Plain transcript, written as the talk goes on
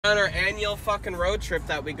On our annual fucking road trip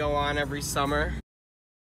that we go on every summer.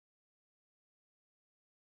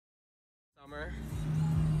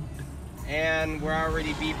 And we're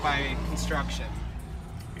already beat by construction.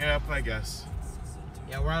 Yep, I guess.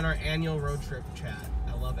 Yeah, we're on our annual road trip, chat.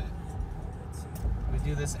 I love it. We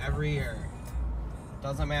do this every year.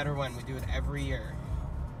 Doesn't matter when, we do it every year.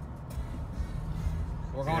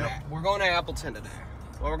 We're going to Appleton today.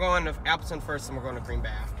 Well, we're going to Appleton first, and we're going to Green Bay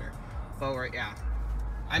after. But yeah.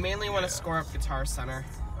 I mainly want to score up Guitar Center.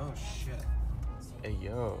 Oh shit. Hey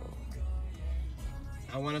yo.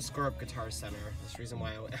 I want to score up Guitar Center. That's the reason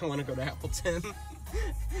why I want to go to Appleton.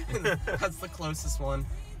 That's the closest one.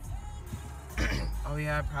 Oh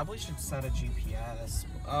yeah, I probably should set a GPS.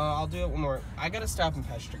 I'll do it one more. I gotta stop in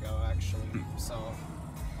Peshtigo actually, so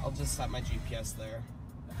I'll just set my GPS there.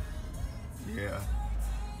 Yeah.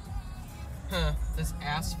 Huh, this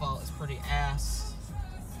asphalt is pretty ass.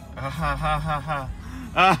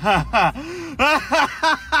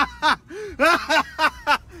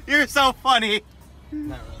 You're so funny.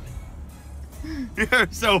 Not really. You're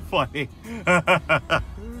so funny.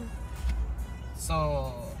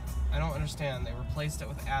 So, I don't understand. They replaced it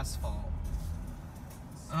with asphalt.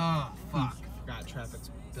 Oh, fuck. Forgot traffic's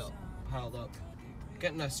piled up.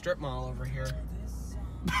 Getting a strip mall over here.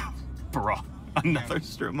 Bro, another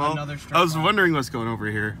strip mall? Another strip I was mall. wondering what's going over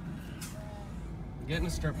here. Getting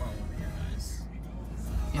a strip mall over here, guys.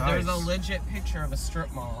 Nice. There's a legit picture of a strip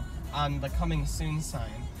mall on the coming soon sign.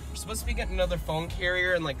 We're supposed to be getting another phone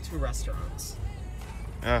carrier and like 2 restaurants.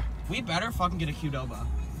 Yeah. We better fucking get a Qdoba.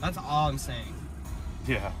 That's all I'm saying.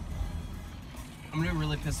 Yeah. I'm gonna be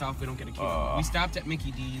really pissed off if we don't get a Qdoba. We stopped at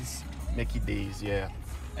Mickey D's. Mickey D's, yeah.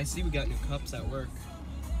 I see we got new cups at work.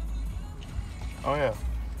 Oh yeah.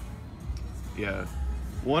 Yeah.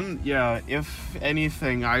 If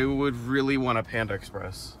anything, I would really want a Panda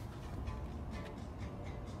Express.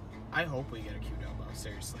 I hope we get a Qdoba,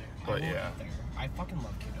 seriously. But I will yeah. get there. I fucking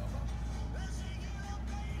love Qdoba.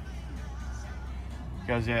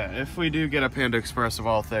 Because yeah, if we do get a Panda Express of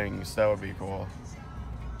all things, that would be cool.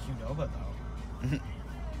 Qdoba though.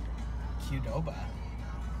 Qdoba.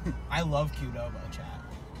 I love Qdoba, chat.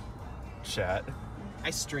 Chat.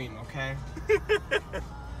 I stream, okay?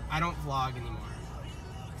 I don't vlog anymore.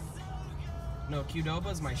 No,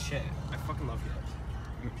 Qdoba is my shit. I fucking love it.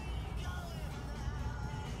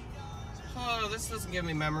 Oh, this doesn't give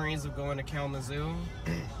me memories of going to Kalamazoo.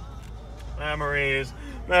 Memories.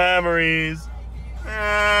 Memories.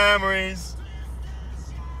 Memories.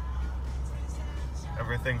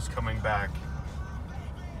 Everything's coming back.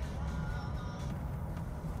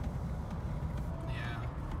 Yeah.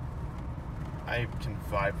 I can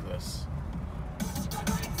vibe this.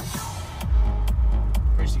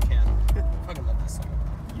 Of course you can. I fucking love this song.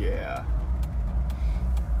 Yeah.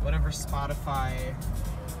 Whatever Spotify,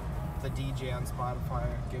 the DJ on Spotify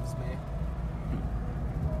gives me.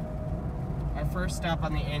 Our first stop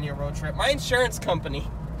on the annual road trip. My insurance company.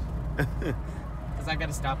 Because I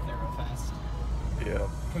gotta stop there real fast. Yeah.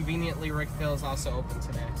 Conveniently, Rick Thill is also open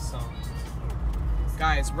today, so.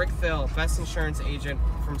 Guys, Rick Thill, best insurance agent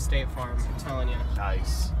from State Farm, I'm telling you.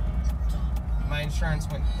 Nice. My insurance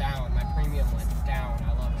went down. My premium went down.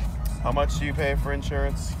 I love it. How much do you pay for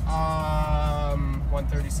insurance?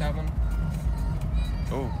 $137.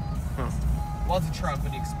 Oh. Huh. Well, it's a truck.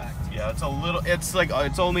 What do you expect? Yeah, it's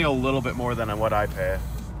only a little bit more than what I pay.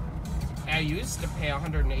 I used to pay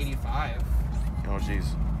 $185. Oh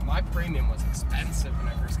jeez. My premium was expensive when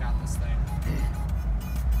I first got this thing.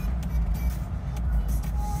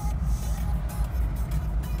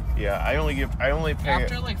 Yeah, I only pay.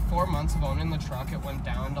 After like 4 months of owning the truck, it went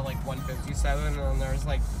down to like $157, and then there's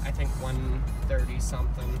like I think $130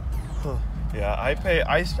 something. Huh. Yeah, I pay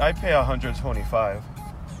 $125.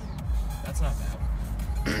 That's not bad.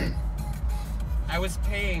 I was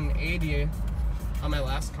paying $80 on my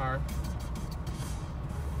last car.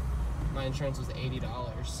 My insurance was $80,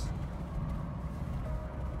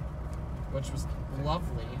 which was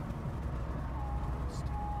lovely.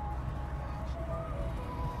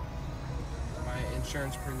 My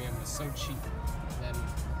insurance premium was so cheap. And then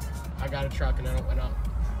I got a truck and then it went up.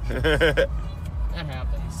 That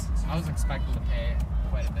happens. I was expecting to pay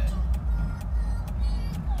quite a bit.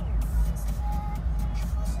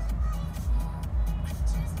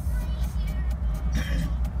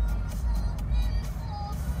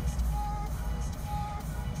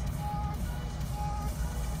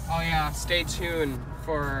 Oh yeah, stay tuned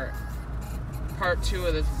for part 2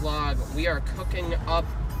 of this vlog. We are cooking up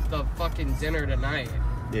the fucking dinner tonight.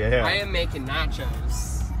 Yeah. I am making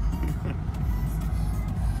nachos.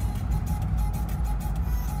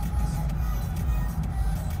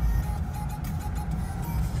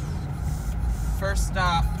 First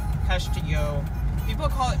stop, Peshtigo. People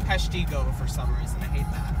call it Peshtigo for some reason. I hate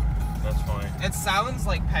that. That's funny. It sounds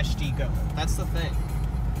like Peshtigo. That's the thing.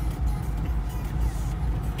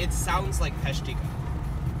 It sounds like Peshtigo.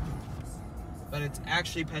 But it's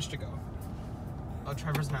actually Peshtigo. Oh,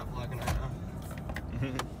 Trevor's not vlogging right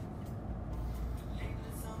now.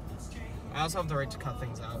 I also have the right to cut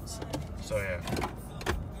things out. So yeah.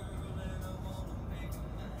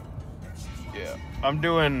 Yeah. I'm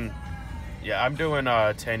doing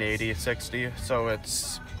 1080 60, so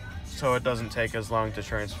it doesn't take as long to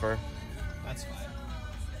transfer. That's fine.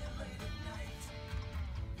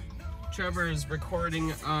 Trevor is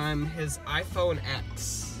recording on his iPhone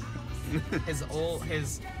X. his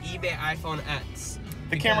eBay iPhone X.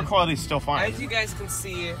 The camera quality is still fine. As you guys can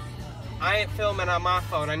see, I ain't filming on my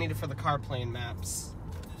phone. I need it for the car plane maps.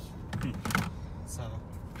 So.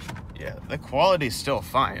 Yeah, the quality's still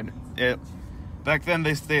fine. Back then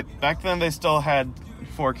they still had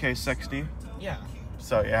 4K 60. Yeah.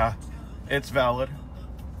 So yeah, it's valid.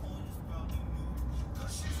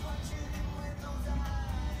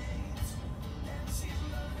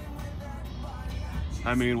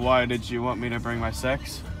 I mean, why did you want me to bring my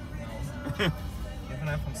 6? No. You have an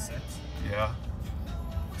iPhone 6? Yeah.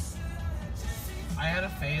 I had a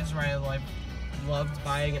phase where I loved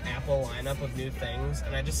buying an Apple lineup of new things,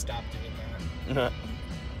 and I just stopped doing that.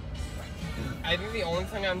 I think the only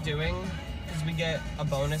thing I'm doing is we get a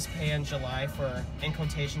bonus pay in July for, in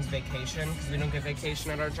quotations, vacation, because we don't get vacation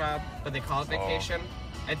at our job, but they call it vacation.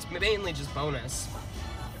 It's mainly just bonus.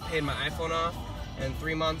 I paid my iPhone off, and in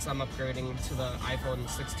 3 months I'm upgrading to the iPhone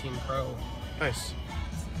 16 Pro. Nice.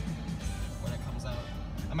 When it comes out.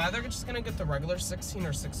 I'm either just gonna get the regular 16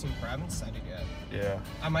 or 16 Pro. I haven't decided yet. Yeah.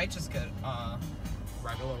 I might just get a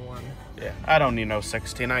regular one. Yeah. I don't need no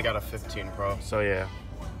 16. I got a 15 Pro. So yeah.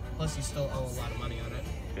 Plus, you still owe a lot of money on it.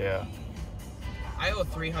 Yeah. I owe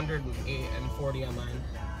 $308.40 on mine.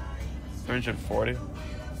 340.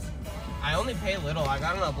 I only pay little. I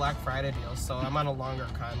got on a Black Friday deal, so I'm on a longer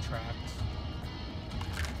contract.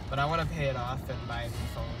 But I want to pay it off and buy a new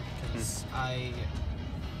phone because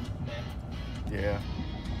Yeah.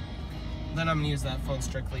 Then I'm gonna use that phone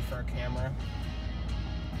strictly for a camera.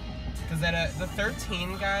 Because the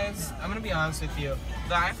 13, guys, I'm gonna be honest with you,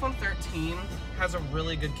 the iPhone 13 has a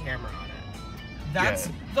really good camera on it. That's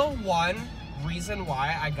the one reason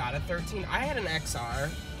why I got a 13. I had an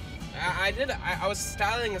XR. I was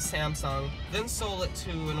styling a Samsung, then sold it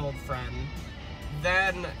to an old friend,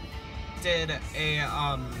 then did the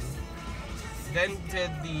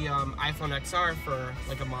iPhone XR for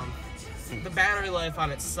like a month. The battery life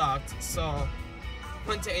on it sucked, so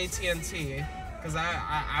went to AT&T because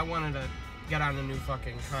I wanted to get on a new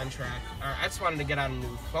fucking contract, or I just wanted to get on a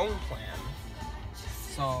new phone plan.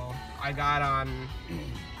 So I got on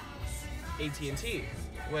AT&T,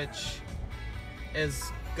 which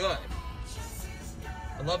is good.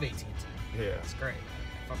 I love AT&T. Yeah. It's great.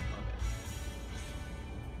 I fucking love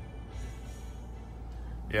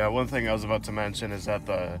it. Yeah, one thing I was about to mention is that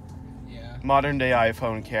the modern day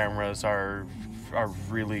iPhone cameras are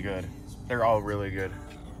really good. They're all really good.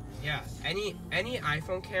 Yeah, any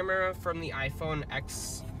iPhone camera from the iPhone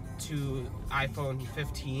X to iPhone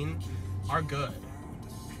 15 are good.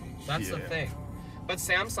 That's the thing. But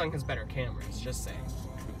Samsung has better cameras, just saying.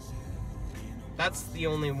 That's the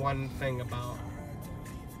only one thing about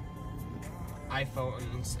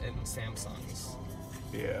iPhones and Samsungs.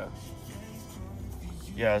 Yeah.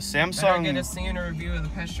 Yeah, Samsung... Better get a scene or review of the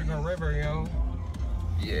Peshtigo River, yo.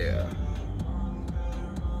 Yeah.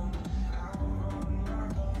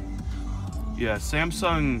 Yeah,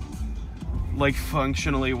 Samsung, like,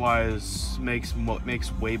 functionally wise, makes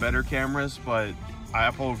way better cameras, but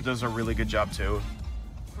Apple does a really good job too.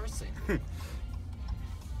 Of course they do.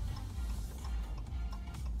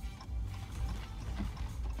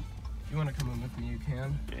 If you want to come in with me, you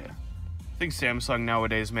can. Yeah. I think Samsung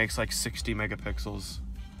nowadays makes like 60 megapixels.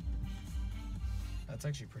 That's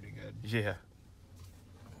actually pretty good. Yeah.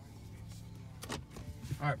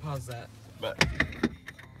 Alright, pause that. But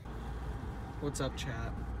What's up,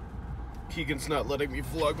 chat? Keegan's not letting me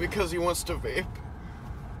vlog because he wants to vape.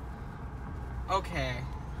 Okay.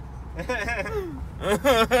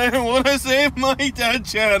 I want to save my dad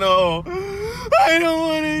channel. I don't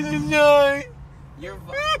want it to die. You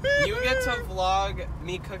get to vlog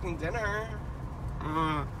me cooking dinner.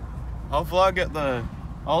 I'll vlog at the...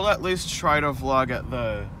 I'll at least try to vlog at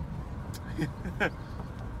the...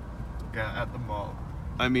 yeah, at the mall.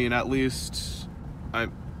 I mean, at least...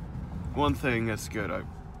 One thing that's good,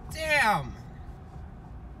 Damn!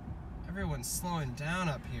 Everyone's slowing down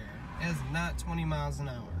up here. It is not 20 miles an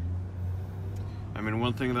hour. I mean,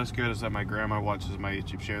 one thing that's good is that my grandma watches my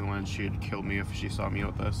YouTube channel and she'd kill me if she saw me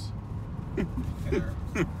with this. Fair.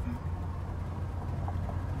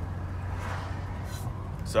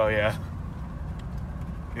 So yeah.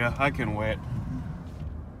 Yeah, I can wait.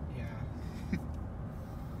 Yeah.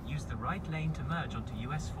 Use the right lane to merge onto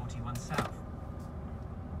US 41 South.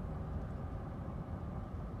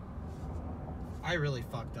 I really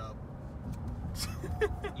fucked up.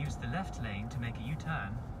 Use the left lane to make a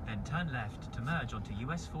U-turn, then turn left to merge onto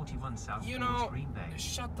US 41 South You towards know, Green Bay.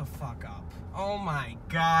 shut the fuck up. Oh my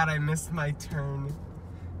god, I missed my turn.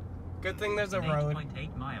 Good thing there's a In road.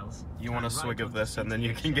 8.8 miles. You want a turn swig right of this onto and then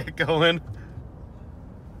you CTA can Shore. get going.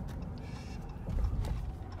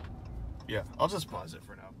 Yeah, I'll just pause it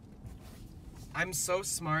for now. I'm so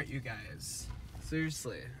smart, you guys.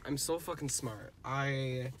 Seriously, I'm so fucking smart.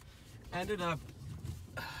 I ended up...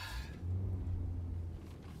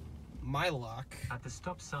 My luck. At the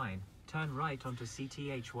stop sign, turn right onto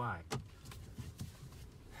CTHY.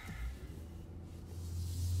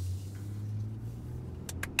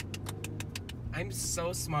 I'm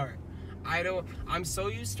so smart. I'm so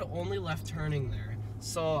used to only left turning there.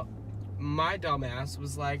 So my dumbass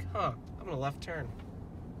was like, huh, I'm gonna left turn.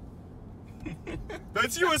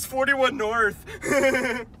 That's US 41 North.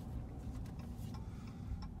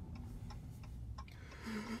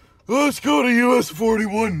 Let's go to US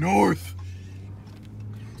 41 North.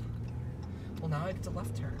 Well, now I get to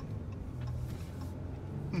left turn.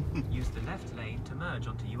 Use the left lane to merge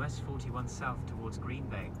onto US 41 South towards Green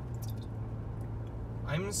Bay.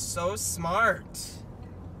 I'm so smart.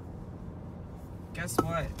 Guess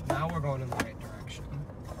what? Now we're going in the right direction.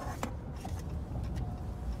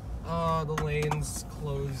 Oh, the lane's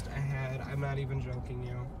closed ahead. I'm not even joking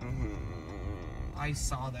you. I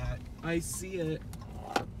saw that. I see it.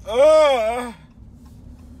 By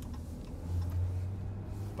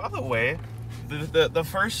the way, the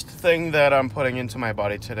first thing that I'm putting into my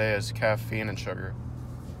body today is caffeine and sugar.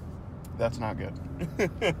 That's not good.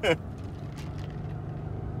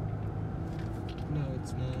 No,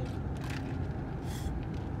 it's not.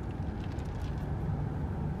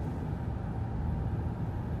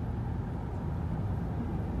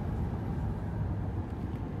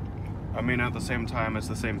 I mean, at the same time, it's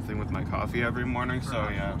the same thing with my coffee every morning, so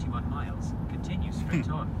For yeah. 41 miles. Continue straight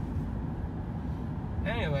on.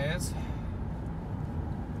 Anyways,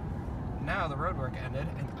 now the roadwork ended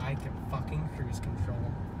and I can fucking cruise control.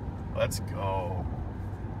 Let's go.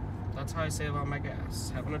 That's how I save on my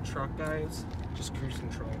gas. Having a truck, guys, just cruise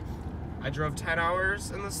control. I drove 10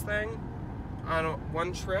 hours in this thing on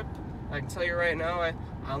one trip. I can tell you right now, I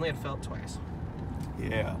only had felt twice.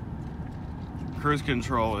 Yeah. Cruise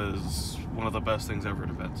control is one of the best things ever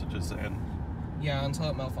invented, just saying. Yeah, until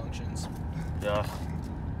it malfunctions. Yeah.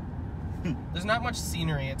 There's not much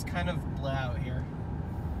scenery. It's kind of blah out here.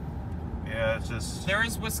 Yeah, it's just... There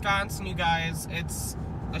is Wisconsin, you guys. It's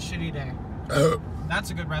a shitty day. That's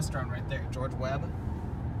a good restaurant right there. George Webb.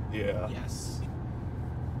 Yeah. Yes.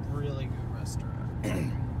 Really good restaurant.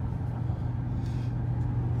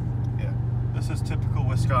 Yeah. This is typical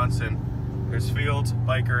Wisconsin. There's fields,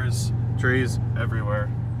 bikers, trees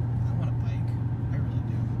everywhere. I want a bike. I really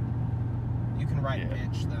do. You can ride Yeah.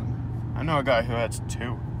 bitch them. I know a guy who has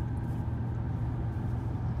two.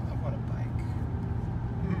 I want a bike.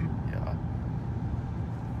 Yeah.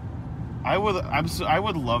 I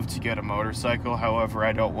would love to get a motorcycle. However,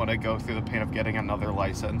 I don't want to go through the pain of getting another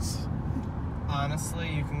license.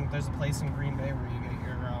 Honestly, there's a place in Green Bay where you get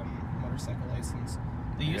your motorcycle license.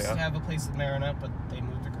 They used Yeah. to have a place in Marinette, but they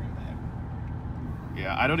moved to Green Bay.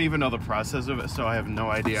 Yeah, I don't even know the process of it, so I have no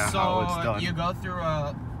idea how it's done. You go through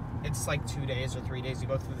it's like 2 days or 3 days. You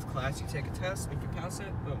go through this class, you take a test, if you pass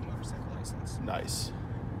it, boom, motorcycle license. Nice.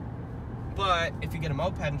 But if you get a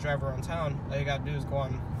moped and drive around town, all you gotta do is go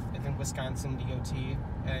on, I think, Wisconsin DOT,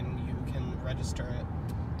 and you can register it.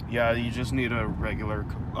 Yeah, you just need a regular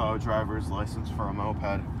driver's license for a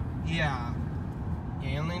moped. Yeah. Yeah,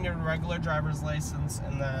 you only need a regular driver's license,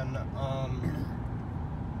 and then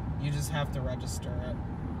you just have to register it.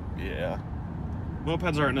 Yeah.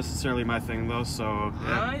 Mopeds aren't necessarily my thing, though, so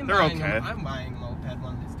yeah, they're buying okay. I'm buying a moped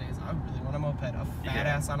one of these days. I really want a moped. A fat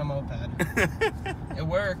Yeah. ass on a moped. It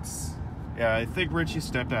works. Yeah, I think Richie's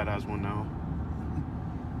stepdad has one now.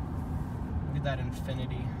 Look at that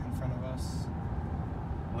infinity in front of us.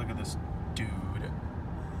 Look at this dude.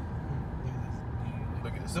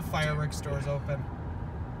 Look at this. The fireworks store's open.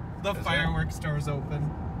 The Is it? fireworks store's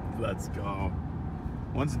open. Let's go.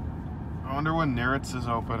 I wonder when Neritz is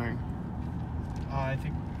opening. I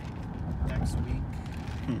think next week.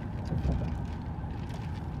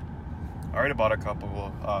 I already bought a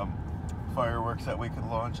couple of fireworks that we could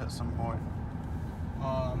launch at some point.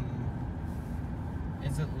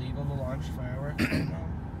 Is it legal to launch fireworks right now?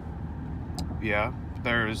 Yeah,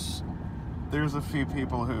 there's a few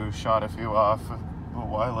people who shot a few off a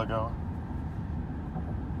while ago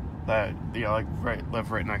that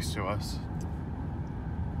live right next to us.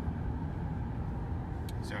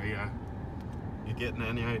 So yeah, you getting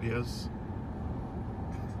any ideas?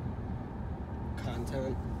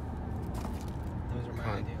 Content. Those are my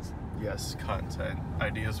ideas. Yes, content.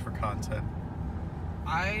 Ideas for content.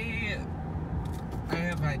 I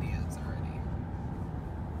have ideas already.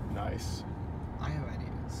 Nice. I have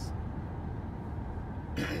ideas.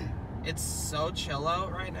 It's so chill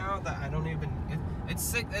out right now that I don't even.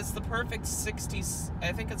 It's the perfect 60.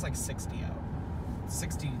 I think it's like 60 out.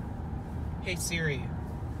 60. Hey Siri,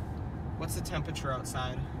 what's the temperature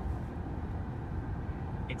outside?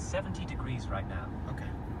 It's 70 degrees right now. Okay.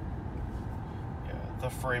 Yeah, the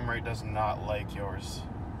frame rate does not like yours.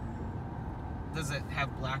 Does it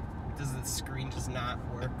have black? Does the screen just not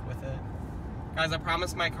work with it? Guys, I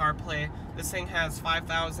promise my CarPlay. This thing has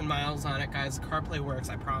 5,000 miles on it, guys. CarPlay works,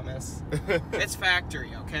 I promise. It's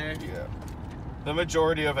factory, okay? Yeah. The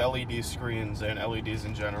majority of LED screens and LEDs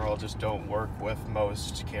in general just don't work with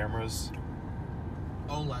most cameras.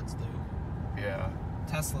 OLEDs do. Yeah.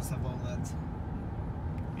 Teslas have OLEDs.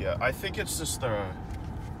 Yeah, I think it's just the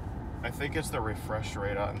refresh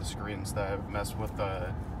rate on the screens that mess with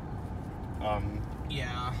the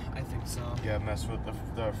Yeah, I think so. yeah, mess with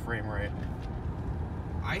the frame rate.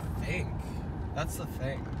 I think that's the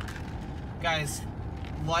thing. Guys,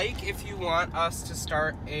 if you want us to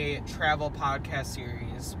start a travel podcast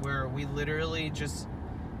series where we literally just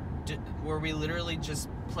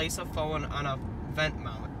place a phone on a vent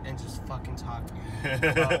mount and just fucking talk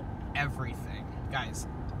about everything. Guys,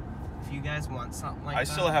 if you guys want something like that. I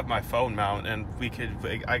still have my phone mount, and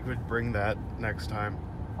I could bring that next time.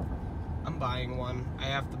 I'm buying one. I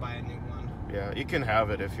have to buy a new one. Yeah, you can have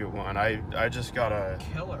it if you want. I just got a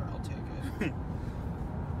Killer, I'll take it.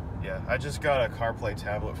 yeah, I just got a CarPlay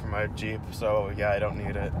tablet for my Jeep, so yeah, I don't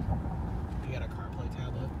need it. You got a CarPlay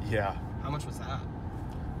tablet? Yeah. How much was that?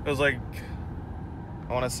 It was like,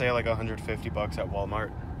 I want to say like $150 at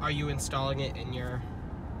Walmart. Are you installing it in your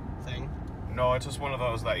thing? No, it's just one of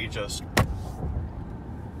those that you just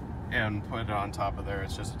and put it on top of there.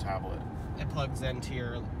 It's just a tablet. It plugs into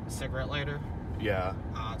your cigarette lighter? Yeah.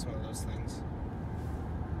 Ah, it's one of those things.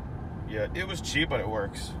 Yeah, it was cheap, but it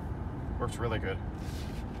works. Works really good.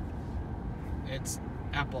 It's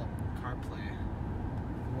Apple CarPlay.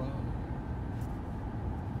 Whoa.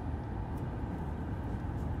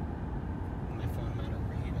 My phone might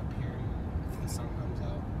overheat up here if the sun comes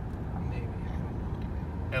out. Maybe, I don't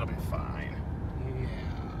know. It'll be fine. Yeah.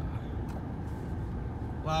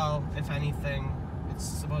 Well, if anything, it's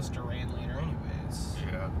supposed to rain later anyways.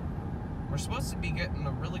 Yeah. We're supposed to be getting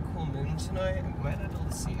a really cool moon tonight, and we might not be able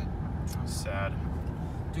to see it. Sad.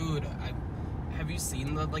 Dude, have you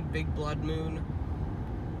seen the big blood moon?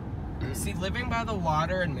 See, living by the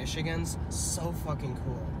water in Michigan's so fucking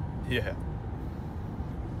cool. Yeah.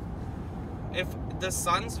 If the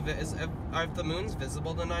if the moon's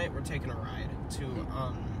visible tonight, we're taking a ride to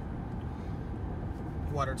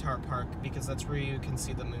Water Tower Park, because that's where you can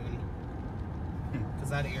see the moon. Because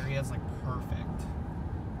that area is perfect.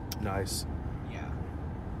 Nice. Yeah.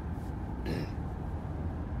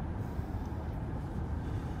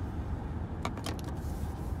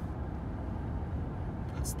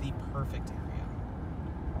 It's the perfect area.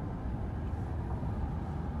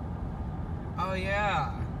 Oh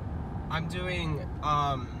yeah. I'm doing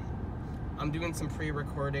some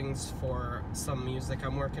pre-recordings for some music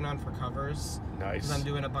I'm working on for covers. Nice. Because I'm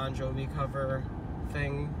doing a Bon Jovi cover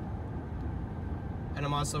thing. And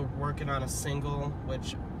I'm also working on a single,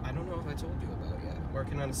 which I don't know if I told you about yet.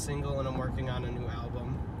 Working on a single, and I'm working on a new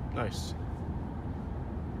album. Nice.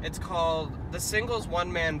 It's called, the single's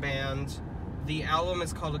One Man Band. The album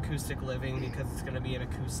is called Acoustic Living because it's going to be an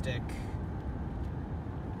acoustic.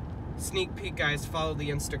 Sneak peek, guys. Follow the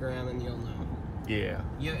Instagram and you'll know. Yeah.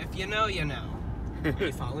 If you know, you know. Are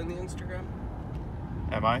you following the Instagram?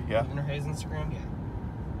 Am I? Yeah. Winter Hayes Instagram? Yeah.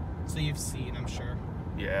 So you've seen, I'm sure.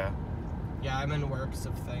 Yeah. Yeah, I'm in works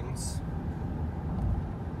of things.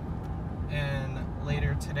 And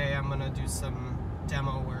later today I'm gonna do some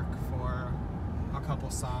demo work for a couple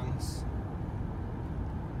songs.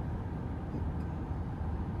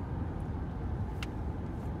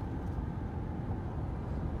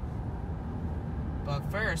 But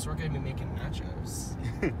first, we're gonna be making nachos.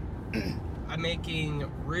 I'm making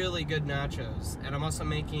really good nachos, and I'm also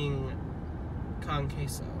making con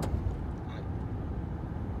queso.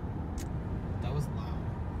 That was loud.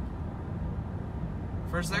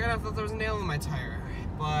 For a second, I thought there was a nail in my tire.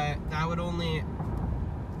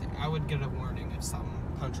 I would get a warning if something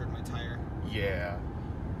punctured my tire. Yeah.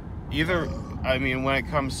 Either, I mean, when it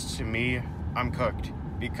comes to me, I'm cooked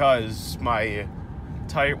because my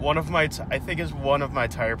tire, I think is one of my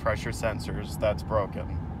tire pressure sensors that's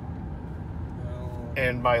broken. Well,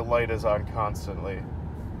 And my light is on constantly.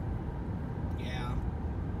 yeah.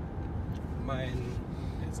 Mine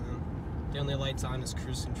isn't. The only light's on is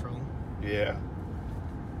cruise control. Yeah.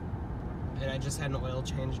 And I just had an oil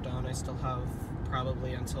change done. I still have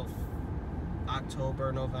probably until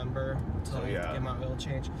October, November to get my oil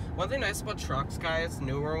change. One thing nice about trucks, guys,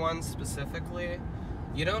 newer ones specifically,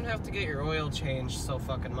 you don't have to get your oil changed so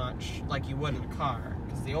fucking much like you would in a car,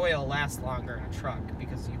 because the oil lasts longer in a truck,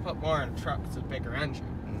 because you put more in a truck, it's a bigger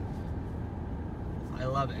engine. I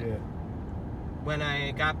love it. Yeah. When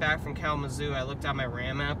I got back from Kalamazoo, I looked at my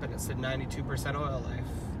RAM app and it said 92% oil life.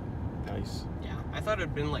 Nice. Yeah, I thought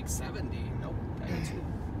it'd been like 70. Nope, 92.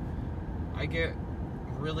 I get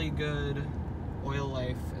really good oil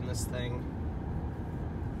life in this thing,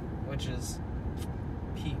 which is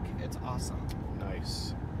peak. It's awesome.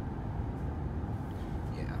 Nice.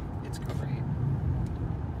 Yeah, it's great.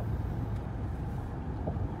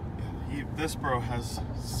 This bro has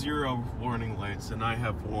 0 warning lights and I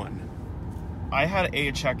have 1. I had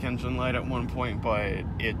a check engine light at one point, but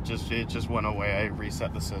it just went away. I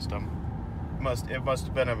reset the system. It must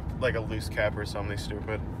have been like a loose cap or something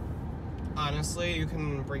stupid. Honestly, you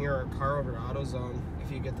can bring your car over to AutoZone if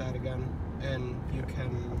you get that again, and you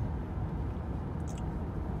can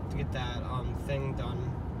get that thing done,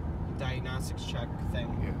 diagnostics check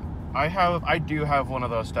thing. Yeah. I do have one of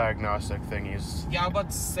those diagnostic thingies. Yeah, I'm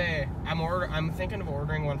about to say I'm thinking of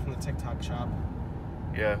ordering one from the TikTok shop.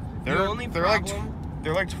 Yeah. The only problem,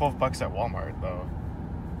 they're like $12 at Walmart though.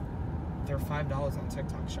 they're $5 on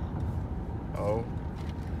TikTok shop. Oh.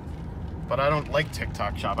 But I don't like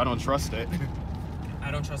TikTok shop. I don't trust it.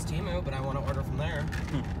 I don't trust Temu, but I want to order from there.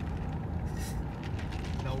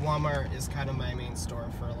 No, Walmart is kind of my main store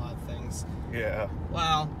for a lot of things. Yeah.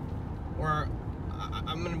 Well,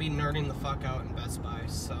 I'm going to be nerding the fuck out in Best Buy,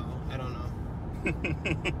 so I don't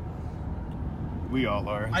know. We all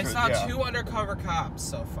are. I saw 2 undercover cops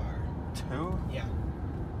so far. 2? Yeah.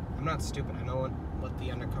 I'm not stupid. I know what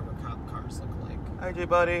the undercover cop cars look like. Hi, J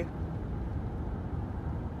buddy.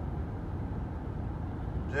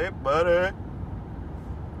 J buddy.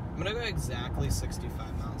 I'm going to go exactly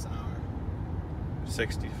 65 miles an hour.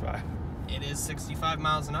 65. It is 65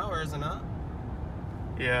 miles an hour, is it not?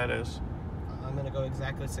 Yeah, it is. I'm going to go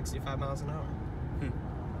exactly 65 miles an hour.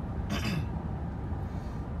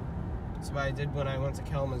 That's what I did when I went to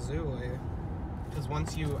Kalamazoo. Because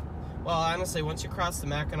once you cross the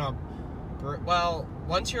Mackinac,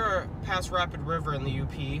 once you're past Rapid River in the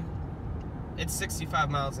UP, it's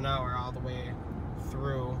 65 miles an hour all the way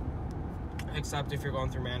through, except if you're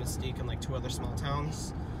going through Manistee and like 2 other small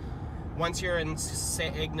towns. Once you're in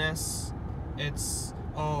St. Ignace, it's,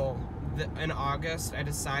 in August, I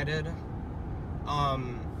decided,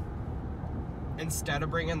 instead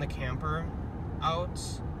of bringing the camper out,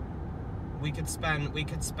 we could spend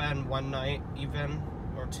 1 night even,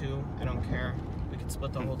 or 2, I don't care. We could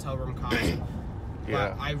split the hotel room cost. Yeah.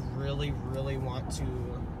 But I really, really want to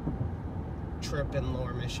trip in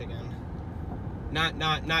Lower Michigan.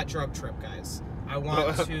 Not drug trip, guys. I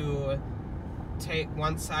want to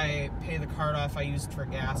once I pay the card off I used for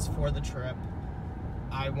gas for the trip,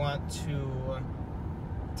 I want to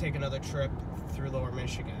take another trip through Lower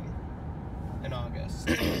Michigan in August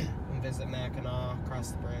and visit Mackinac,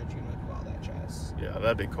 cross the bridge, do all that jazz. Yeah,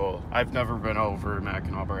 that'd be cool. I've never been over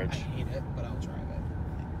Mackinac Bridge. I hate it, but I'll drive it.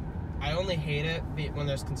 I only hate it when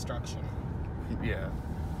there's construction. Yeah.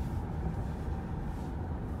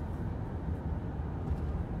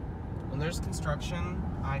 When there's construction,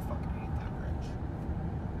 I fucking hate that bridge.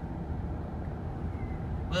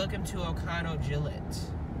 Welcome to Ocano Gillette.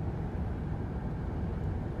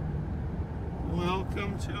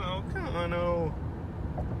 Welcome to Ocano.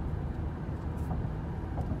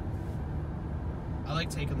 I like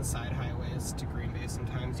taking the side highways to Green Bay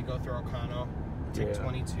sometimes. You go through Ocano, take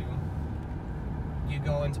 22. You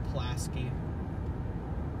go into Pulaski.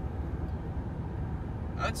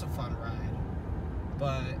 That's a fun ride.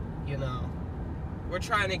 But, we're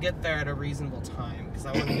trying to get there at a reasonable time because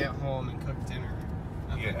I want to get home and cook dinner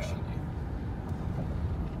eventually.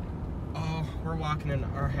 Oh, we're walking in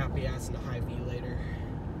our happy ass into Hy-Vee later.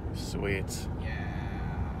 Sweet. Yeah.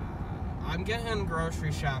 I'm getting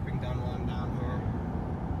grocery shopping done while I'm down here.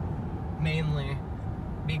 Mainly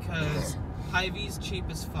because Hy-Vee's cheap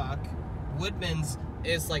as fuck. Woodman's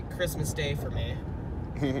is like Christmas Day for me.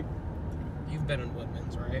 You've been in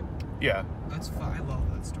Woodman's, right? Yeah. That's fun. I love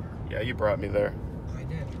that store. Yeah, you brought me there. I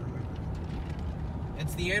did, remember.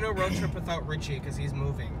 It's the annual road trip without Richie because he's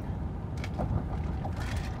moving.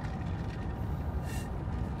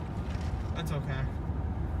 That's okay.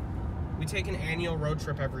 We take an annual road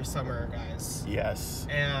trip every summer, guys. Yes.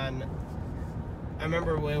 And I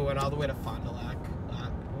remember we went all the way to Fond du Lac.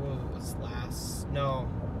 It was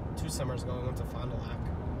 2 summers ago we went to Fond du Lac.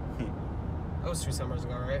 That was 2 summers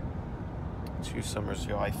ago, right? 2 summers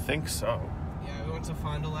ago, I think so. Yeah, we went to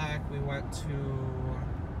Fond du Lac. We went to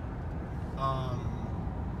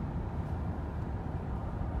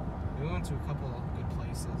a couple of good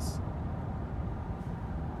places.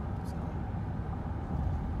 So,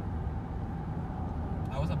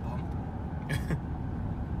 that was a bump.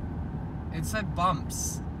 It said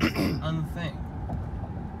bumps on the thing.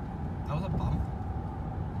 That was a bump.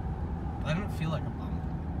 That didn't feel like a bump.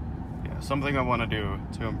 Yeah, something I want to do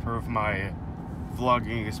to improve my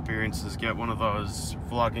vlogging experience is get one of those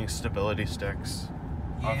vlogging stability sticks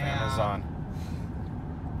off Amazon.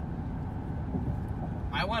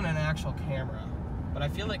 I want an actual camera, but I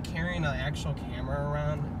feel like carrying an actual camera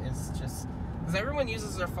around is just... Because everyone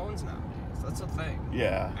uses their phones nowadays. That's the thing.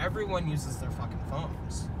 Yeah. Everyone uses their fucking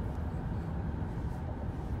phones.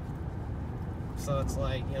 So it's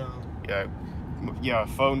like, you know... Yeah,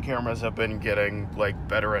 phone cameras have been getting, like,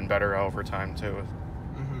 better and better over time, too.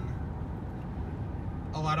 Mm-hmm.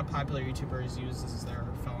 A lot of popular YouTubers uses their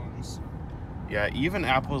phones. Yeah, even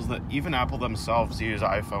Apple themselves use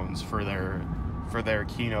iPhones for their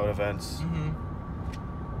keynote events. Mm-hmm.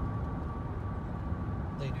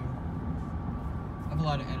 They do. Have a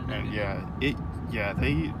lot of editing.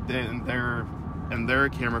 And their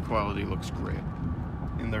camera quality looks great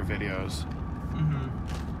in their videos. Mm-hmm.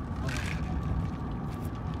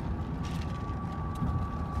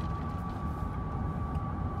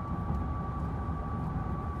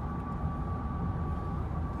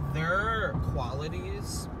 Their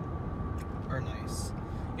qualities are nice.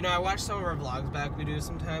 You know, I watch some of our vlogs back we do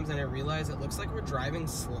sometimes, and I realize it looks like we're driving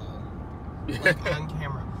slow, like on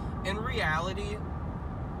camera. In reality,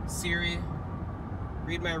 Siri,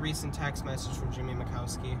 read my recent text message from Jimmy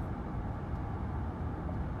Mikowski.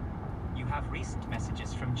 You have recent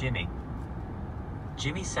messages from Jimmy.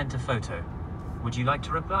 Jimmy sent a photo. Would you like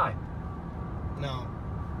to reply? No,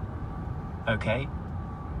 Okay.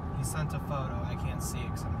 he sent a photo. I can't see it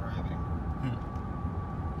because I'm driving.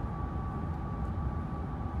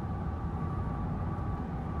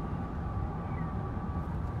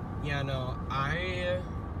 Yeah, no,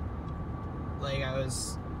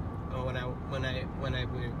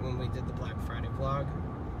 when we did the Black Friday vlog,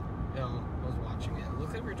 you know, I was watching it. It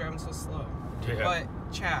looked like we were driving so slow. Yeah. But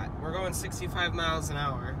chat, we're going 65 miles an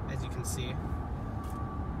hour, as you can see.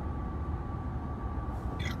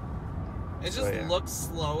 It just looks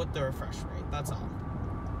slow at the refresh rate. That's all.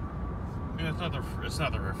 Yeah, it's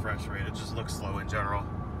not the refresh rate. It just looks slow in general.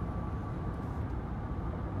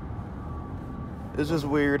 It's just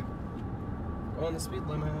weird. Go on the speed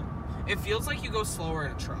limit. It feels like you go slower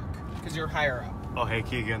in a truck because you're higher up. Oh, hey,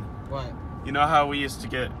 Keegan. What? You know how we used to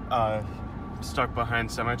get stuck behind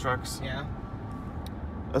semi-trucks? Yeah.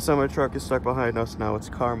 A semi-truck is stuck behind us now. It's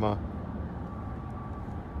karma.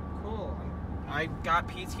 Cool. I got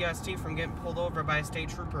PTSD from getting pulled over by a state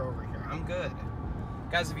trooper over here. I'm good.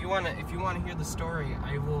 Guys, if you wanna hear the story,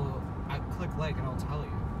 I click like and I'll tell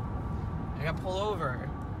you. I got pulled over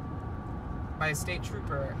by a state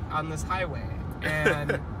trooper on this highway,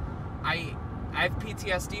 and I have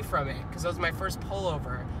PTSD from it because it was my first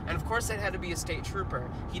pullover, and of course it had to be a state trooper.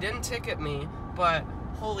 He didn't ticket me, but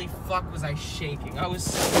holy fuck was I shaking. I was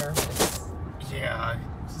so nervous. Yeah.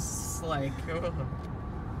 Just like, ugh.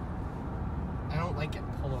 I don't like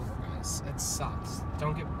getting pulled over, guys. It sucks.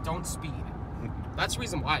 Don't speed. That's the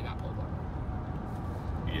reason why I got pulled over.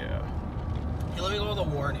 Yeah. Hey, let me go with a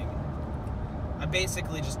warning. I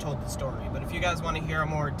basically just told the story, but if you guys want to hear a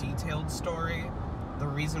more detailed story, the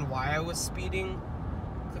reason why I was speeding,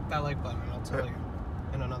 click that like button and I'll tell you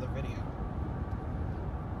in another video.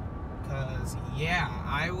 Because, yeah,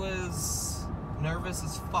 I was nervous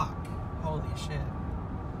as fuck. Holy shit.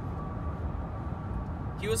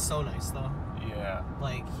 He was so nice, though. Yeah.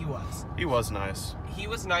 Like, he was. He was nice. He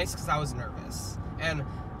was nice because I was nervous. And,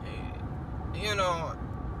 you know,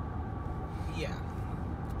 yeah.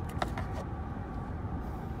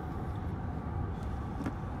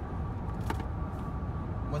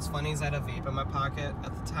 What's funny is I had a vape in my pocket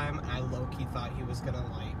at the time, and I low-key thought he was gonna,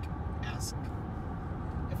 like, ask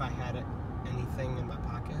if I had anything in my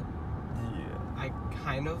pocket. Yeah. I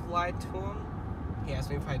kind of lied to him. He asked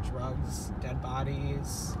me if I had drugs, dead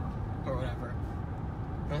bodies, or whatever.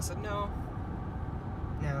 And I said, no.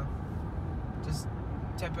 Just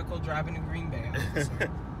typical driving to Green Bay officer.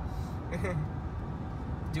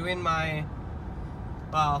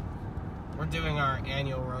 We're doing our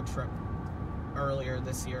annual road trip earlier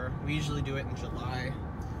this year. We usually do it in July.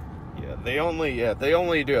 Yeah, they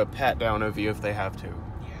only do a pat down of you if they have to.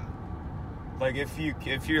 Yeah. Like if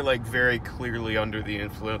you're like very clearly under the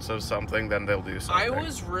influence of something, then they'll do something. I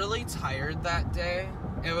was really tired that day.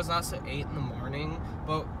 It was also 8 in the morning,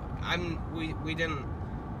 but we didn't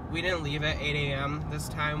leave at 8 a.m. this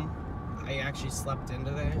time. I actually slept in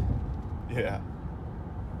today. Yeah.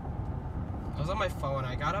 I was on my phone.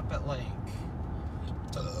 I got up at like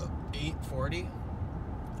 8:40.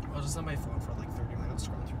 I was just on my phone for like 30 minutes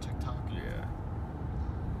scrolling through TikTok. Yeah.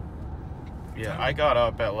 Yeah, I got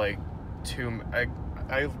up at like 2.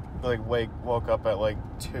 I like woke up at like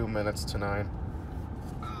 2 minutes to 9.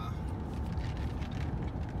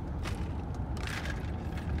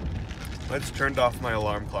 I just turned off my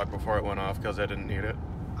alarm clock before it went off because I didn't need it.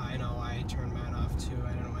 I know. I turned mine off too.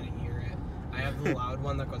 I didn't want to hear it. I have the loud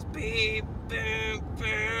one that goes beep, beep,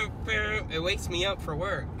 beep, beep. It wakes me up for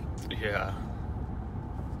work. Yeah.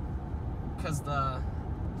 Because the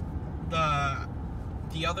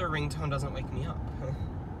other ringtone doesn't wake me up.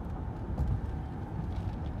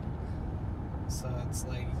 So it's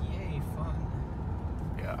like, yay, fun.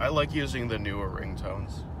 Yeah, I like using the newer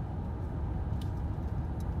ringtones.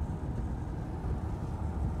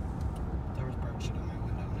 There was bird shit on my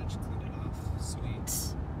window and I just cleaned it off.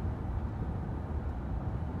 Sweet.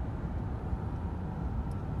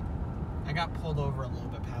 I got pulled over a little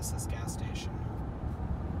bit past this gas station.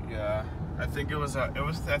 Yeah, I think it was like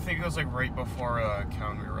right before a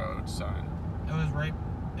County Road sign. It was right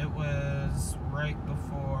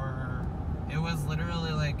before. It was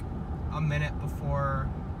literally like a minute before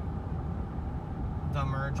the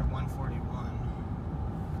merge of 141.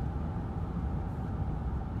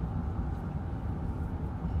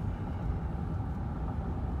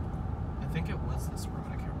 I think it was this road.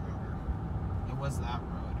 I can't remember. It was that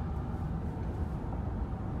road.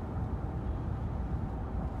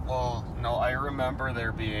 Well, no, I remember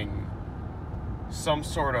there being some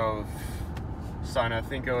sort of sign. I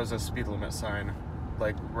think it was a speed limit sign,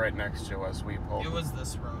 like right next to us. We pulled. It was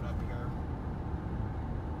this road up here.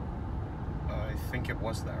 I think it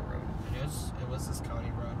was that road. It was this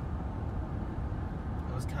county road.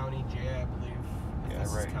 It was County J, I believe. If Yeah,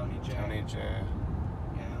 this right. is County J. County J.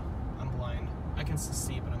 Yeah, I'm blind. I can still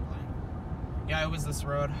see, but I'm blind. Yeah, it was this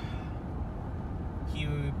road. He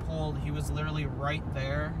was literally right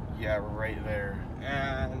there. Yeah, right there.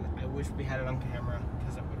 And I wish we had it on camera,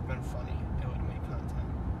 because it would have been funny. It would have made content.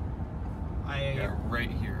 Yeah,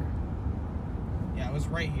 right here. Yeah, it was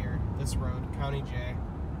right here. This road, County J.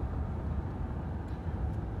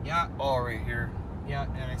 Yeah. Oh, right here. Yeah,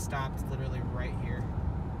 and I stopped literally right here.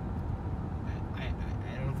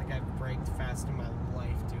 I don't think I've braked fast in my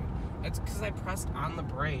life, dude. It's because I pressed on the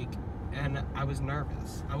brake, and I was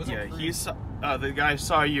nervous. I wasn't. Yeah, he saw. The guy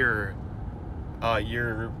saw your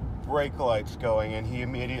brake lights going, and he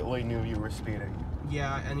immediately knew you were speeding.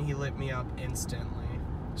 Yeah, and he lit me up instantly.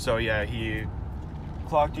 So yeah, he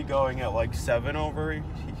clocked you going at like 7 over.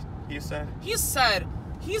 He said. He said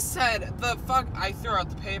the fuck. I threw out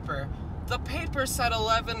the paper. The paper said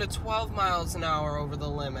 11 to 12 miles an hour over the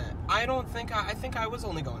limit. I think I was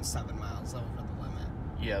only going 7 miles over the limit.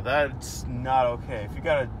 Yeah, that's not okay. If you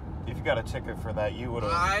got a ticket for that, you would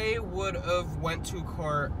have. I would have went to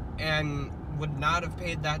court and would not have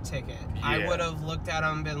paid that ticket. Yeah. I would have looked at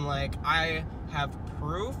him and been like, I have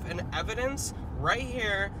proof and evidence right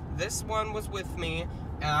here. This one was with me,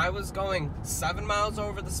 and I was going 7 miles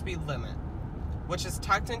over the speed limit, which is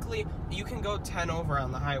technically, you can go 10 over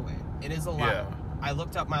on the highway. It is allowed. Yeah. I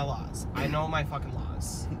looked up my laws. I know my fucking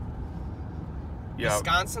laws. Yeah.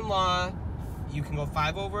 Wisconsin law, you can go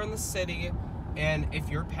 5 over in the city, and if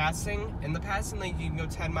you're passing in the passing lane, you can go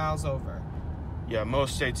 10 miles over. Yeah,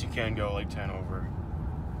 most states you can go like 10 over.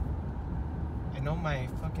 I know my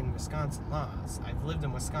fucking Wisconsin laws. I've lived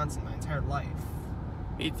in Wisconsin my entire life.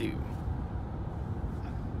 Me too.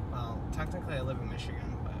 Well, technically I live in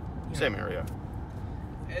Michigan, but... Same area.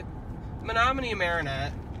 Menominee and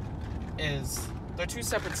Marinette they're two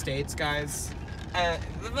separate states, guys.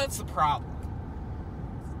 That's the problem.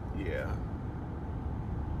 Yeah.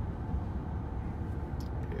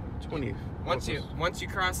 20. Once you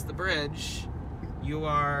cross the bridge, you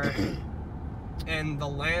are in the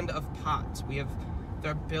land of pot.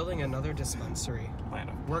 They're building another dispensary.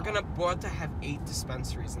 We're about to have 8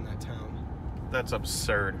 dispensaries in that town. That's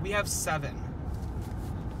absurd. We have 7.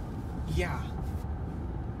 Yeah.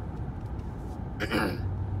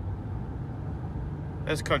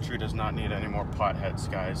 This country does not need any more potheads,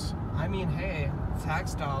 guys. I mean, hey,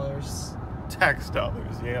 Tax dollars. Tax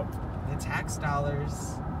dollars, yep. The tax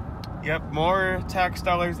dollars. Yep, more tax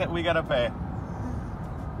dollars that we gotta pay.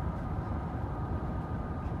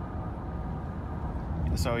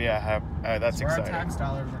 So yeah, that's where exciting. our tax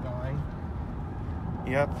dollars are going.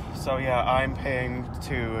 Yep. So yeah, I'm paying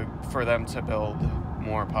for them to build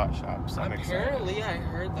more pot shops. I'm Apparently, excited. I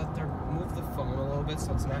heard that they moved the phone a little bit,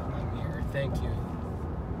 so it's not in my mirror. Thank you.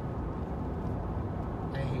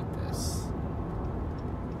 I hate this.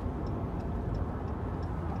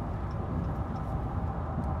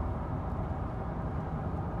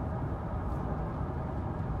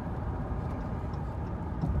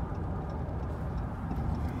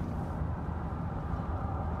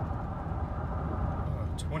 Oh,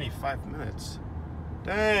 25 minutes.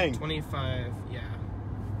 Dang. 25, yeah.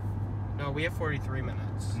 No, we have 43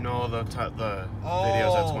 minutes. No, the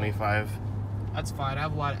video's at 25. That's fine. I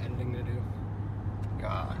have a lot of editing to do.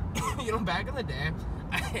 God. You know, back in the day,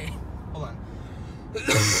 hold on.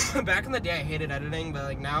 Back in the day, I hated editing, but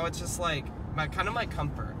like now it's just like kind of my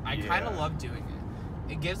comfort. I kind of love doing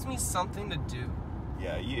it. It gives me something to do.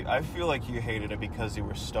 Yeah, I feel like you hated it because you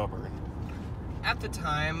were stubborn. At the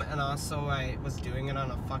time, and also I was doing it on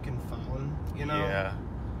a fucking phone, you know? Yeah.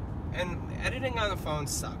 And editing on the phone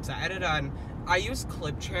sucks. I use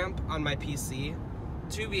Clipchamp on my PC.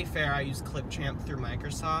 To be fair, I use Clipchamp through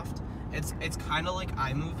Microsoft. It's kind of like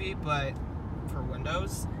iMovie, but for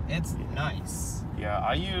Windows. It's nice. Yeah,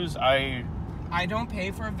 I don't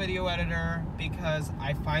pay for a video editor because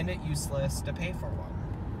I find it useless to pay for one.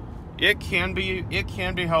 It can be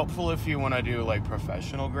helpful if you want to do like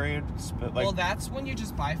professional grades, but like, well, that's when you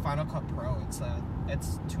just buy Final Cut Pro. It's like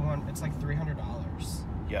 $300.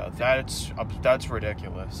 Yeah, that's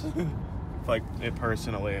ridiculous. Like it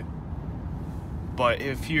personally. But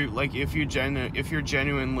if you're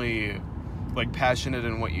genuinely like passionate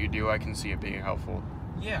in what you do, I can see it being helpful.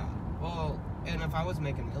 Yeah. Well, and if I was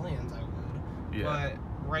making millions, I would. Yeah. But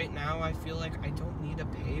right now, I feel like I don't need to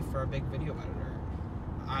pay for a big video editor.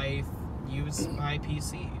 I use my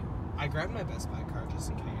PC. I grabbed my Best Buy card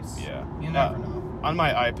just in case. Yeah. You never know. On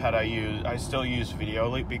my iPad, I still use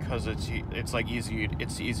Videolink because it's easier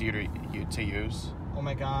to use. Oh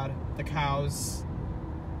my God, the cows.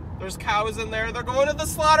 There's cows in there. They're going to the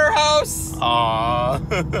slaughterhouse.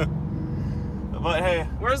 Aww. But hey,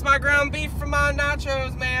 where's my ground beef from my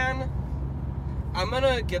nachos, man? I'm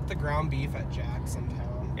gonna get the ground beef at Jack's in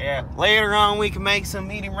town. Yeah. Later on, we can make some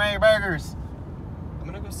medium rare burgers. I'm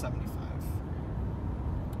gonna go 75.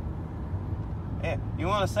 Yeah, you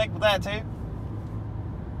want a steak with that too?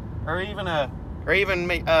 Or even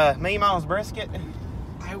Meemaw's brisket?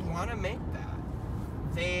 I want to make that.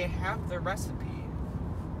 They have the recipe.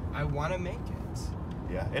 I want to make it.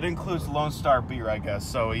 Yeah, it includes Lone Star beer, I guess.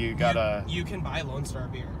 So you gotta. You can buy Lone Star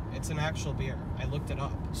beer. It's an actual beer. I looked it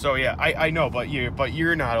up. So yeah, I know, but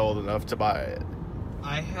you're not old enough to buy it.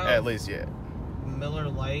 I have at least yet. Miller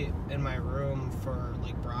Lite in my room for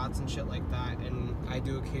like brats and shit like that, and I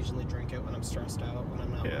do occasionally drink it when I'm stressed out, when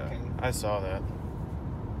I'm not working. I saw that.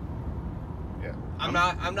 Yeah. I'm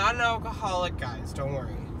not an alcoholic, guys. Don't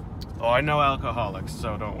worry. Oh, I know alcoholics,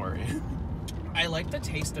 so don't worry. I like the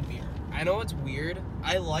taste of beer. I know it's weird.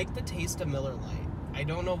 I like the taste of Miller Lite. I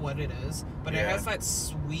don't know what it is, but it has that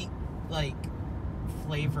sweet, like,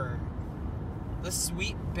 flavor. The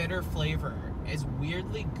sweet, bitter flavor is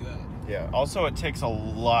weirdly good. Yeah. Also, it takes a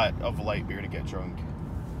lot of light beer to get drunk.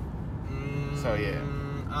 So, yeah.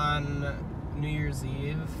 On New Year's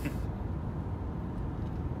Eve,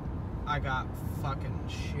 I got fucking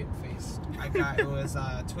shit-faced. It was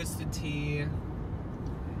Twisted Tea.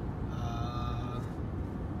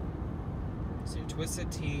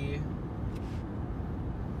 Twisted Tea.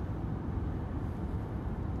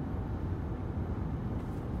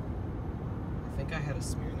 I think I had a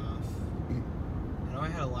Smirnoff. I know I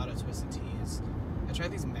had a lot of Twisted Teas. I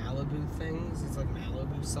tried these Malibu things. These like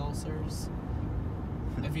Malibu seltzers.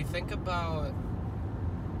 If you think about,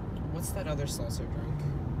 what's that other seltzer drink?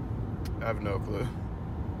 I have no clue.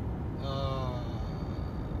 I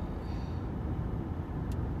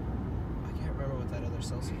can't remember what that other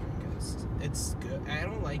seltzer drink is. It's good. I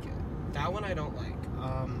don't like it. That one I don't like.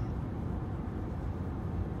 I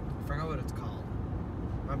forgot what it's called.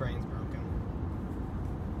 My brain's broken.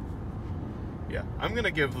 Yeah, I'm gonna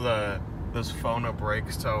give this phone a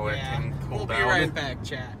break so it can cool down. We'll be right back,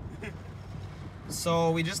 chat. So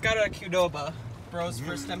we just got a Qdoba. Bro's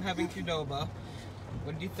first time having Qdoba.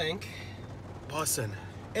 What did you think? Bussin'.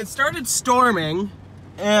 It started storming,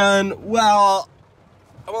 and well,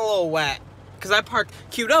 I'm a little wet because I parked.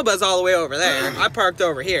 Qdoba's all the way over there. I parked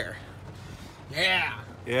over here. Yeah.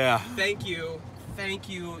 Yeah. Thank you Thank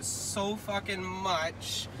you so fucking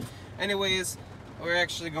much. Anyways, we're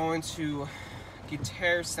actually going to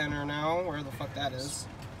Guitar Center now, where the fuck that is.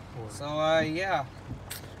 So, yeah.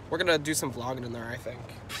 We're gonna do some vlogging in there, I think.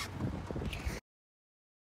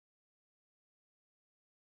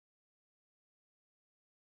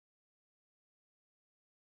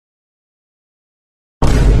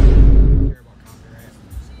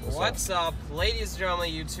 What's up, ladies and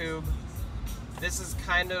gentlemen, YouTube? This is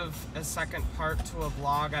kind of a second part to a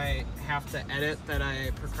vlog I have to edit that I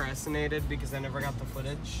procrastinated because I never got the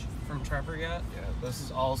footage from Trevor yet. Yeah, this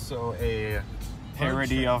is also a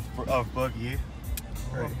parody of Boogie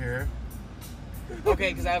right here. Okay,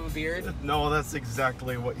 because I have a beard? No, that's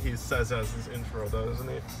exactly what he says as his intro, though, isn't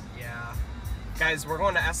he? Yeah. Guys, we're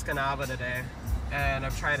going to Escanaba today, and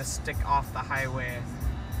I'm trying to stick off the highway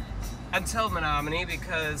until Menominee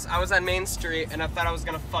because I was on Main Street and I thought I was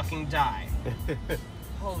gonna fucking die.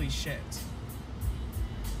 Holy shit.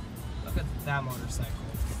 Look at that motorcycle.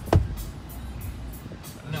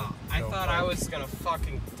 No, I thought I was gonna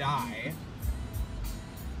fucking die.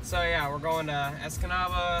 So yeah, we're going to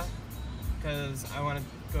Escanaba because I want to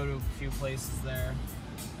go to a few places there.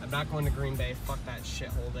 I'm not going to Green Bay. Fuck that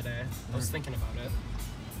shithole today. I was thinking about it,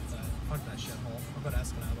 but fuck that shithole. I'll go to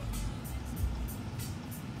Escanaba.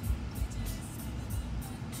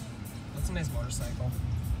 That's a nice motorcycle.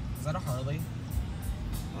 Is that a Harley?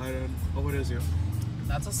 I don't. Oh, what is you?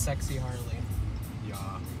 That's a sexy Harley.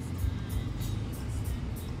 Yeah.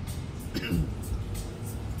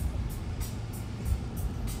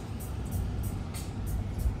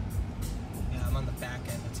 Yeah, I'm on the back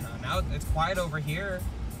end of town. Now it's quiet over here.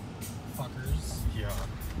 Fuckers. Yeah.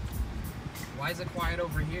 Why is it quiet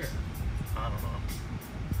over here? I don't know.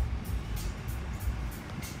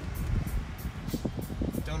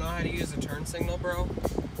 Don't know how to use a turn signal, bro?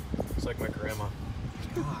 It's like my grandma.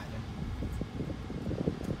 God.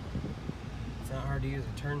 It's not hard to use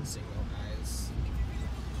a turn signal, guys.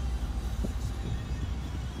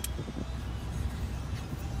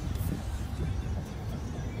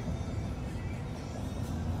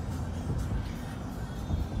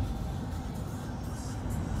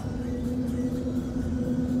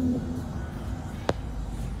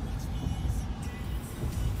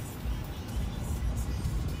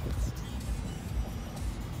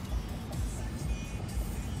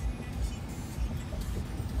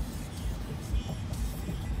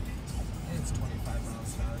 It's 25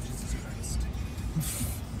 miles an hour, Jesus Christ.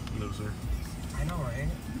 Loser. I know, right?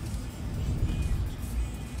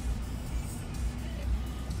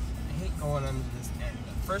 I hate going onto this end.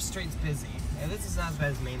 First Street's busy. And this is not as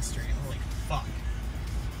bad as Main Street. Holy fuck.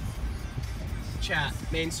 Chat,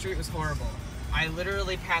 Main Street was horrible. I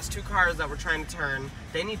literally passed two cars that were trying to turn.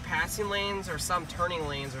 They need passing lanes or some turning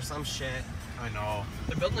lanes or some shit. I know.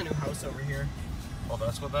 They're building a new house over here. Oh,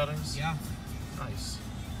 that's what that is? Yeah. Nice.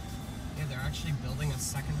 Yeah, they're actually building a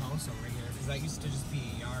second house over here because that used to just be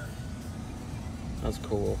a yard. That's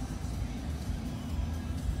cool.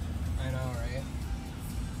 I know, right?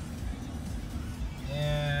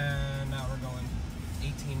 And now we're going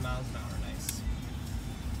 18 miles an hour. Nice.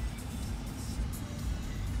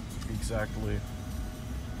 Exactly.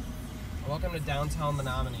 Welcome to downtown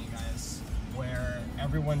Menominee, guys, where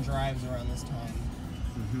everyone drives around this time.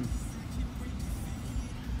 Mm-hmm.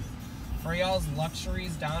 For y'all's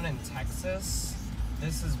luxuries down in Texas,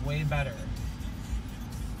 this is way better.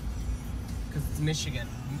 Because it's Michigan.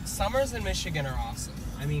 Summers in Michigan are awesome.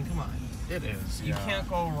 I mean, come on. It is, You can't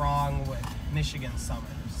go wrong with Michigan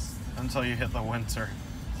summers. Until you hit the winter.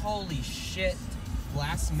 Holy shit.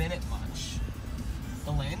 Last minute much.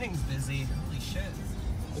 The landing's busy. Holy shit.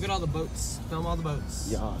 Look at all the boats. Film all the boats.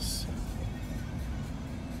 Yes.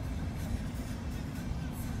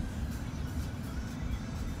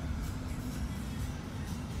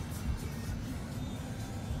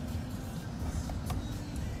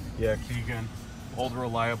 Yeah, Keegan. Old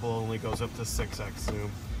reliable only goes up to 6x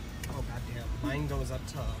zoom. Oh, goddamn. Mine goes up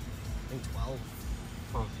to, I think, 12.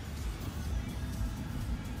 Huh.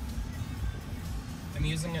 I'm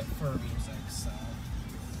using it for music, so.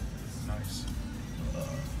 Nice.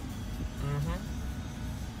 Mm-hmm.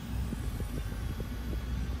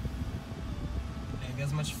 Make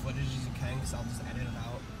as much footage as you can, because I'll just edit it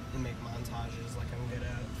out and make montages like I'm good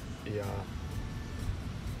at. Yeah.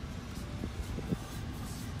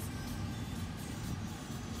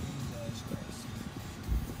 Jesus Christ.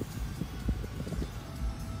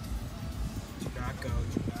 Do not go.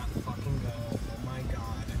 Do not fucking go. Oh my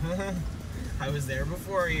god. I was there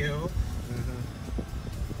before you. Mm-hmm.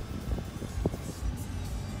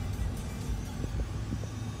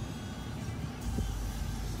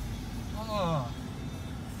 Oh.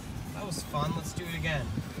 That was fun. Let's do it again.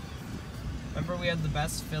 Remember we had the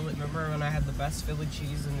best Philly, remember when I had the best Philly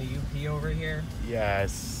cheese in the UP over here?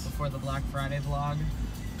 Yes. Before the Black Friday vlog?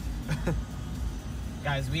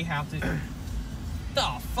 Guys, we have to... What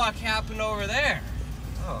the fuck happened over there?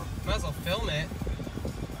 Oh. Might as well film it.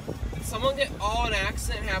 Did someone get... Oh, an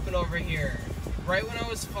accident happened over here. Right when I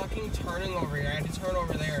was fucking turning over here. I had to turn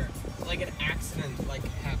over there. Like an accident, like,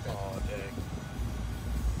 happened. Oh, dang.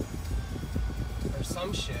 Or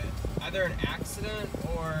some shit. Either an accident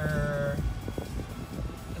or...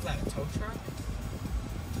 Is that a tow truck?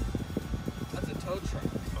 That's a tow truck.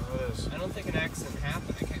 Oh, it is. I don't think an accident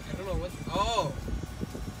happened. I don't know what... Oh!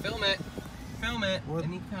 Film it. Film it. What? I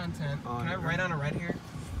need content. Oh, Can I never write mind. on a red here?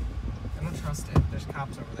 I don't trust it. There's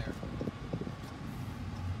cops over there.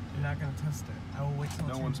 You're not gonna test it. I will wait till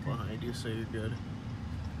No it's one's your turn. behind you, so you're good.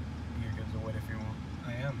 You're good to wait if you want.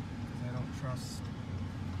 I am, because I don't trust.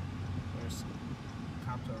 There's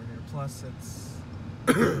cops over here. Plus, it's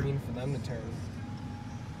green for them to turn.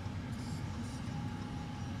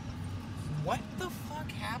 What the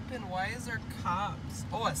fuck happened? Why is there cops?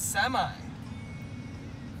 Oh, a semi.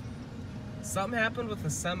 Something happened with the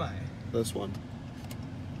semi. This one?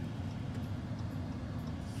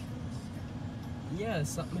 Yeah,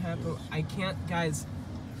 something happened. I can't, guys.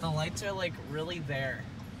 The lights are like really there.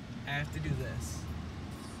 I have to do this.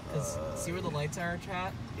 'Cause see where the lights are,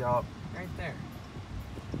 chat? Yup. Right there.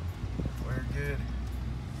 We're good.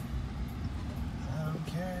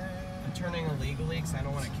 Okay. I'm turning illegally because I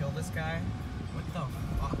don't want to kill this guy. What the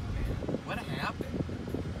fuck, man? What happened?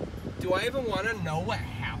 Do I even want to know what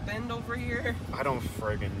happened over here? I don't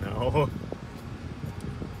friggin' know.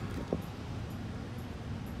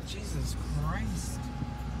 Jesus Christ.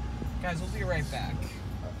 Guys, we'll be right back.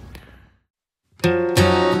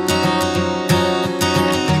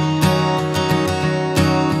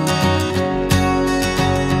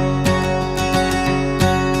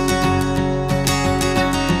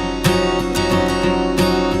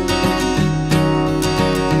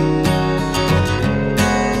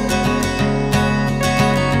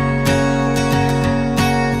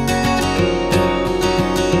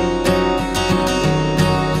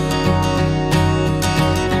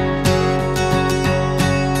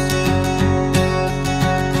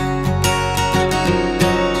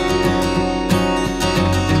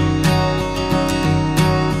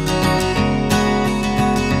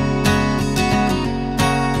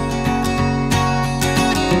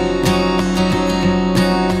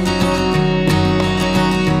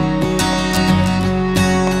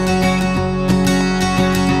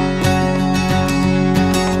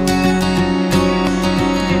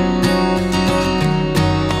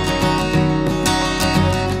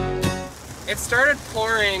 It started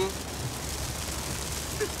pouring.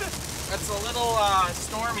 It's a little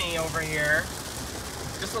stormy over here.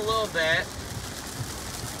 Just a little bit.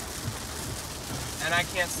 And I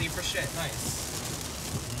can't see for shit. Nice.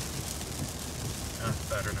 That's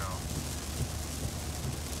better now.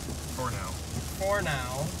 For now. For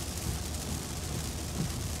now.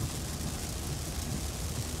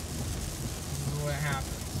 This is what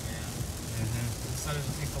happens, man. We decided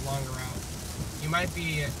to take the longer route.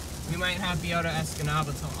 We might not be out of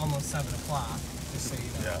Escanaba till almost 7 o'clock, just so you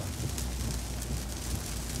know. Yeah.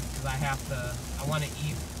 Because I want to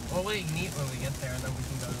eat. Well, we can eat when we get there, and then we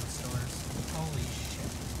can go to the stores. Holy shit.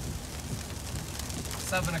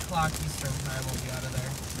 7 o'clock Eastern time, we'll be out of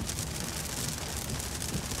there.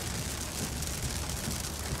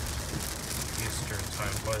 Eastern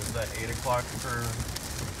time. What is that, 8 o'clock for?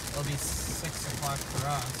 It'll be 6 o'clock for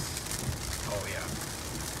us. Oh, yeah.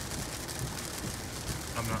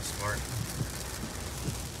 I'm not smart.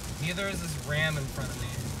 Neither is this ram in front of me.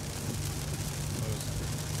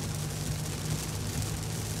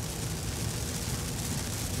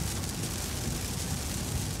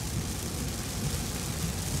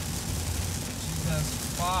 Jesus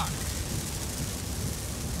fuck.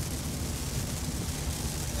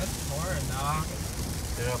 That's pouring, dog.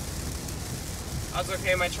 Yep. That's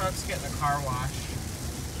okay, my truck's getting a car wash.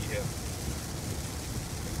 Yeah.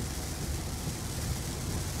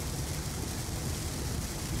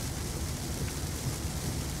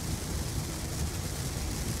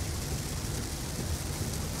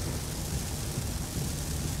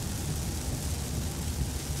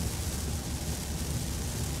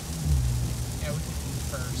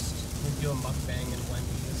 Do a mukbang in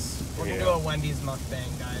Wendy's. We're gonna Yeah. do a Wendy's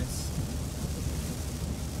mukbang, guys.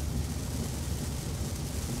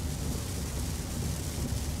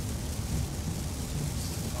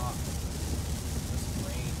 Stop. This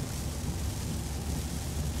rain.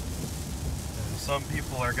 And some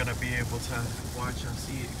people are going to be able to watch us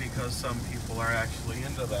eat because some people are actually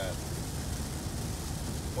into that.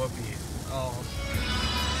 Whoopee. Oh.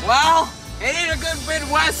 Well, it ain't a good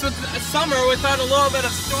Midwest with summer without a little bit of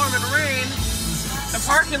storm and rain. The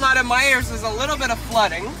parking lot at Myers is a little bit of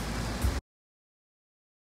flooding.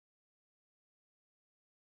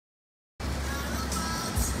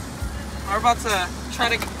 We're about to try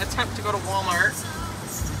to attempt to go to Walmart.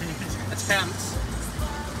 Attempt.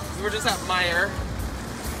 We were just at Meijer.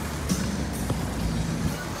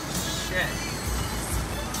 Shit.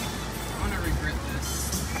 I'm gonna regret this.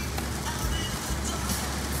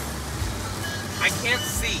 I can't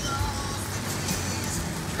see.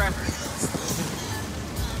 Trevor.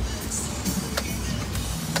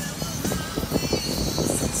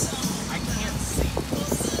 I can't see.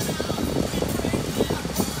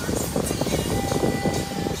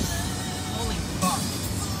 Holy fuck.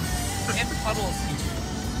 It puddles here.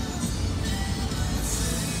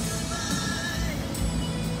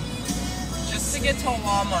 Just to get to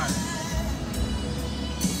Walmart.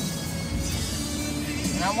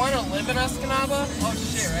 And I want to live in Escanaba. Oh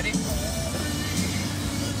shit, ready?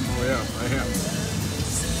 Oh yeah, I am.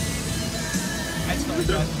 I totally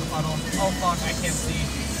got the puddle. Oh fuck, I can't see.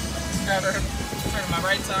 Trevor, turn my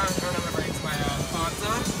rights on. I don't have my rights, my fogs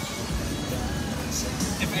on.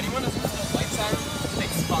 If anyone doesn't have those lights on,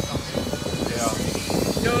 take the fuck off. Yeah.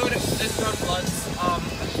 Dude, this road floods.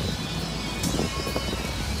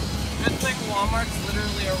 Good thing Walmart's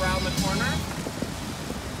literally around the corner.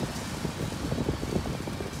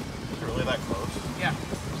 It's really that close? Yeah.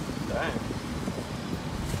 Dang.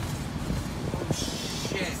 Oh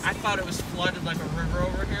shit, I thought it was flooded like a river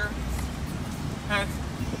over here. Huh?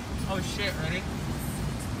 Oh shit, ready?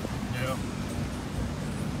 Yeah.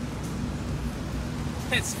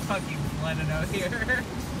 It's fucking flooded out here.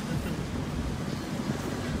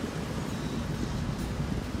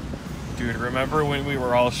 Dude, remember when we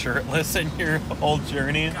were all shirtless in your whole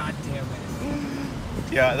journey? God damn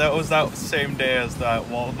it. Yeah, that was that same day as that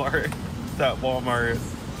Walmart. That Walmart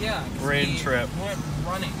Yeah. 'Cause rain we trip. went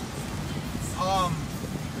running.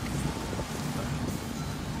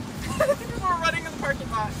 We were running in the parking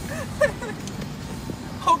lot.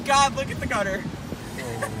 Oh god, look at the gutter.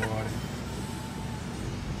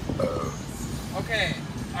 Okay,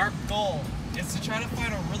 our goal is to try to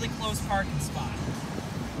find a really close parking spot.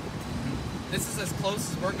 This is as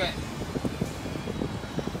close as we're getting.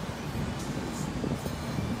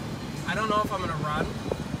 I don't know if I'm gonna run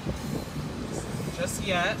just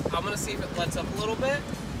yet. I'm gonna see if it lets up a little bit.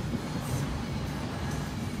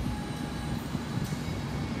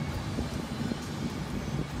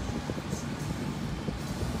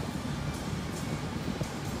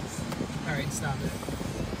 Alright, stop it.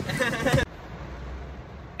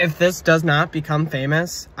 If this does not become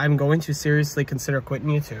famous, I'm going to seriously consider quitting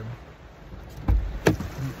YouTube.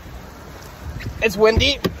 It's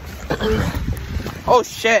windy. Oh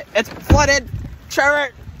shit, it's flooded.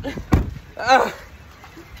 Trevor.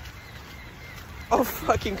 Oh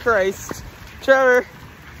fucking Christ. Trevor.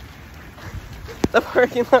 The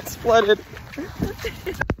parking lot's flooded.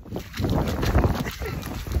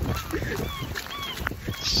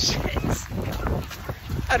 Shit.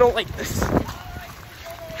 I don't like this.